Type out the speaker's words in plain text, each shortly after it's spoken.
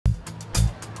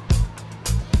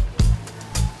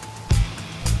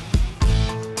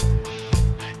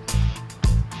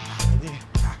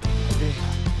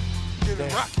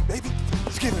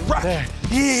There.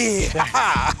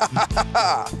 Yeah.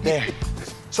 There.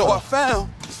 So I found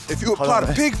if you apply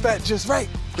the pig fat just right,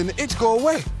 then the itch go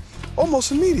away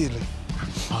almost immediately.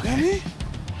 Okay. You know what I mean?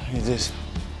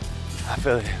 I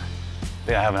feel it. I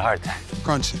think I'm having a heart attack.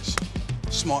 Crunches.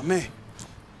 Smart man.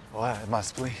 Why? My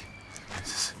spleen.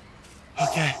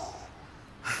 Okay.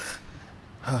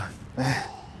 Man,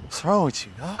 what's wrong with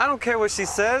you, dog? I don't care what she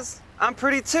says. I'm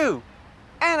pretty too.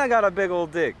 And I got a big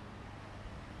old dick.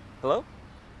 Hello?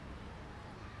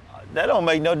 That don't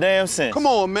make no damn sense. Come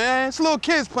on, man. It's little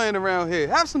kids playing around here.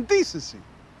 Have some decency.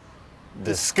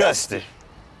 Disgusting.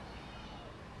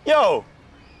 Yo!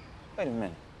 Wait a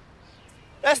minute.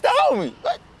 That's the homie.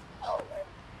 What?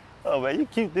 Oh, man, you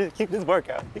keep this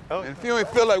workout. And if you ain't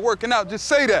feel like working out, just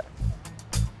say that.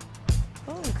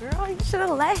 Oh, girl, you should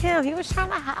have let him. He was trying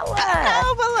to holler.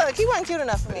 Oh, but look, he wasn't cute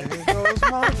enough for me. There goes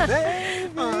my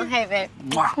baby. Hey, babe.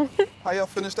 How y'all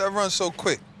finish that run so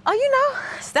quick? Oh, you know,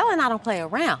 Stella and I don't play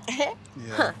around. Yeah,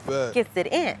 I bet. Gets it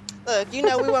in. Look, you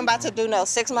know we weren't about to do no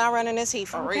 6-mile run in this heat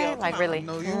for real. Like, really.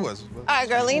 No, you wasn't. All right,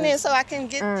 girl, lean in so I can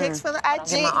get pics for the IG.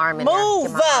 Get my arm in there.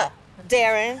 Move up,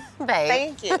 Darren. Babe.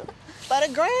 Thank you. For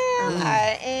the gram.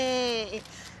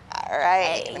 All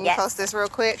right, let me post this real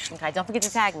quick. Okay, don't forget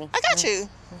to tag me. I got you.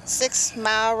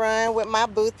 6-mile run with my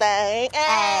boo thing.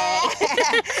 All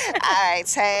right,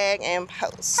 tag and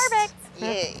post. Perfect.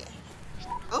 Yeah.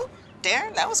 Oh,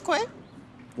 Darren, that was quick.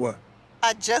 What?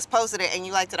 I just posted it and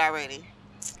you liked it already.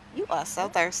 You are so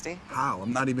thirsty. How?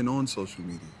 I'm not even on social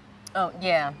media. Oh,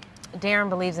 yeah. Darren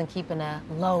believes in keeping a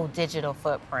low digital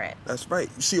footprint. That's right.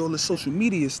 You see, all this social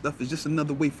media stuff is just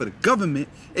another way for the government,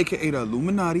 AKA the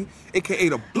Illuminati, AKA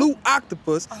the Blue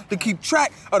Octopus, to keep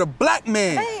track of the black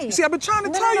man. Babe. You see, I've been trying to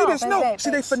tell you this. Babe,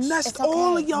 See, they finessed it's okay.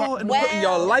 all of y'all into putting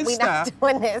y'all lifestyle.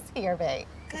 We're not doing this here, babe.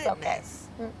 It's okay.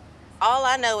 All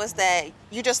I know is that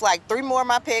you just like 3 more of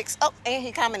my pics. Oh, and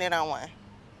he commented on one.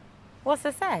 What's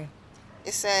it say?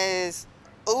 It says,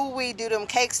 ooh, we do them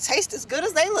cakes taste as good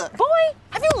as they look. Boy,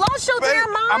 have you lost your Babe,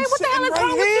 damn mind? I'm What the hell sitting is wrong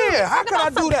right with you? here. How Talking can I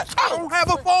about do that? some I don't have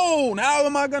a phone. How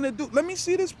am I gonna do? Let me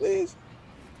see this, please.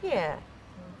 Yeah.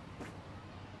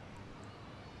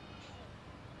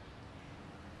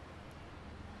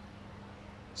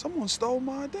 Someone stole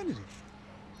my identity.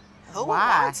 Who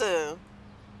Why? want to?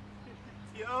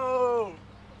 Yo!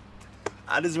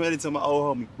 I just ran into my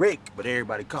old homie Rick, but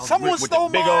everybody calls Someone him Rick with stole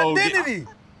the big my old dick. identity.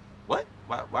 What?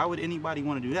 Why would anybody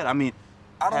want to do that? I mean,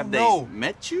 I don't have know. they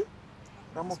met you?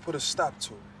 I'm gonna put a stop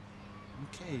to it.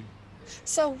 Okay.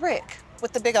 So, Rick,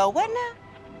 with the big old what now?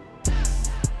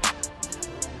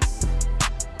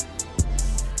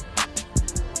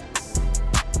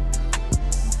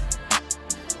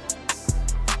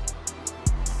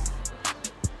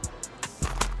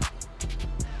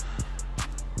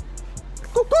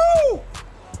 Cuckoo!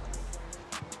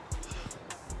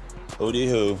 Hootie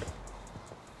hoo.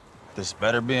 This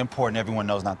better be important. Everyone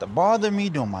knows not to bother me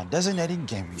during my designated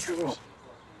gaming hours.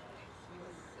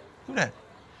 Who that?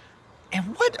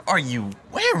 And what are you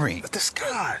wearing? A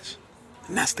disguise.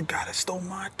 And that's the guy that stole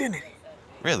my identity.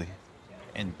 Really?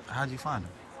 And how'd you find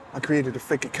him? I created a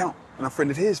fake account, and I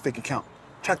friended his fake account.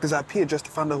 Tracked his IP address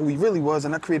to find out who he really was,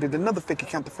 and I created another fake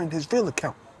account to friend his real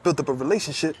account. Built up a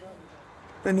relationship,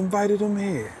 then invited him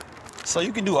here. So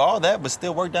you can do all that, but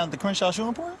still work down at the Crenshaw Shoe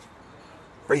Emporium?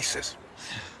 Racist.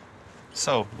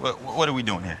 So, what are we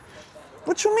doing here?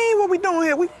 What you mean what we doing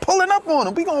here? We pulling up on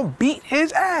him. We gonna beat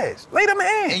his ass. Lay them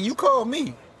hands. And you called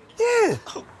me? Yeah.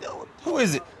 Who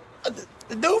is it?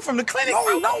 The dude from the clinic?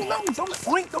 No, don't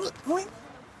point.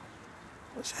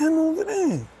 What's him over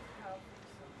there?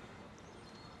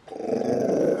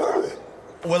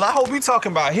 Well, I hope you're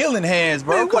talking about healing hands,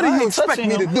 bro. Man, what do I you ain't expect touching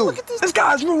me to him. do? Look at This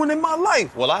guy's ruining my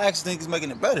life. Well, I actually think he's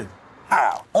making it better.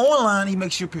 How? Online, he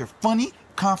makes you appear funny,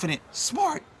 confident,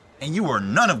 smart, and you are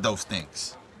none of those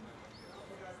things.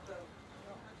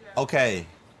 Okay.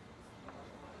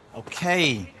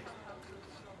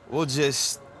 We'll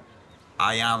just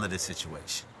Ayala the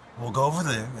situation. We'll go over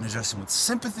there and address him with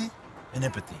sympathy and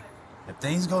empathy. If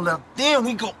things go left, then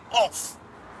we go off.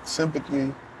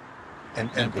 Sympathy and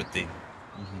empathy.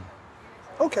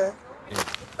 Okay. Yeah.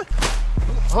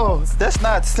 Oh, that's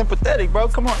not sympathetic, bro.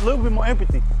 Come on, a little bit more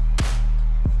empathy.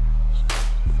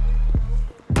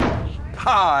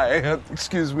 Hi,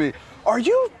 excuse me. Are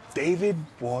you David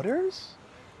Waters?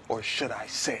 Or should I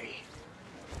say,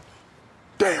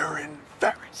 Darren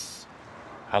Ferris?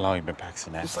 How long you been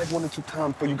practicing that? It's like 1 or 2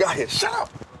 times before you got here. Shut up.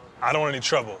 I don't want any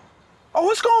trouble. Oh,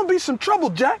 it's gonna be some trouble,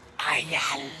 Jack.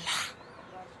 Ayala.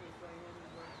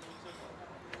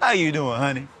 How you doing,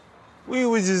 honey? We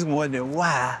was just wondering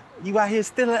why you out here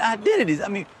stealing identities. I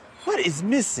mean, what is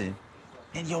missing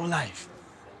in your life?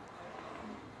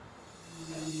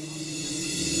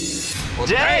 Well,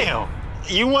 Damn!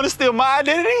 You want to steal my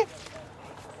identity?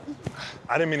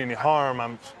 I didn't mean any harm.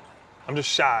 I'm just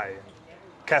shy.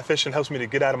 Catfishing helps me to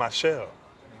get out of my shell.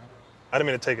 I didn't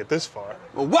mean to take it this far.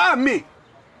 Well, why me?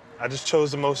 I just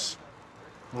chose the most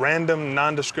random,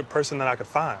 nondescript person that I could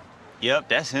find. Yep,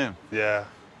 that's him. Yeah,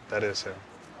 that is him.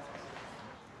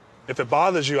 If it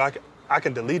bothers you, I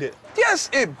can delete it. Yes,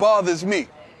 it bothers me.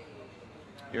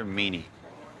 You're a meanie.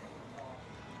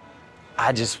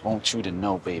 I just want you to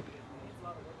know, baby,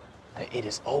 that it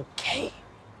is okay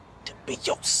to be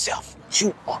yourself.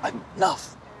 You are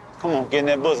enough. Come on, get in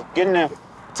that bosom. Get in there.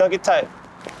 Tuck it tight.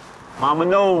 Mama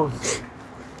knows.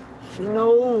 She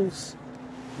knows.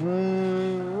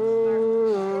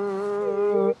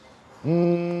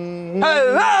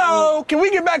 Hello? Can we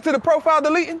get back to the profile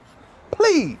deleting?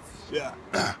 Please. Yeah.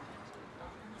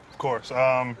 Of course.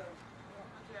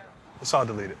 Let's all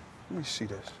delete it. Let me see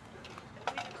this.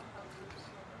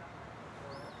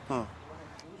 Huh.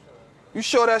 You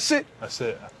sure that's it? That's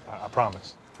it. I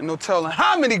promise. And no telling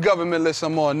how many government lists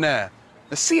I'm on now.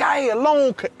 The CIA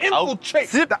alone could infiltrate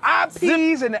zip, the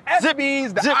IPs and the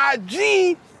FBs, the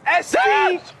IG, SC.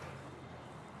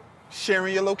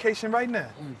 Sharing your location right now.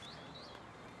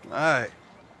 All right.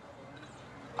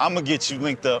 I'm gonna get you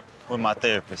linked up with my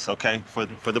therapist, okay? For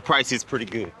the price, it's pretty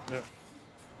good. Yeah.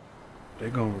 They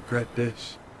gonna regret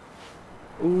this.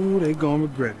 Ooh, they gonna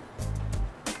regret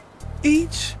it.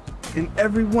 Each and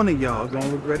every one of y'all gonna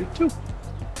regret it too.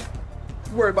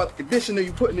 You worry about the conditioner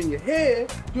you putting in your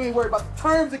head. You ain't worried about the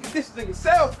terms and conditions in your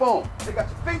cell phone. They got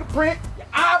your fingerprint, your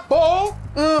eyeball,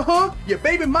 your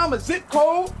baby mama's zip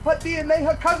code, her DNA,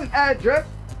 her cousin address,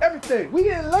 everything. We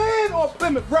didn't land on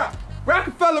Plymouth Rock.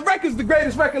 Rockefeller Records, the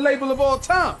greatest record label of all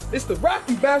time. It's the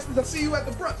Rocky Bastards. I see you at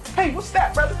the brunch. Hey, what's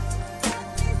that, brother?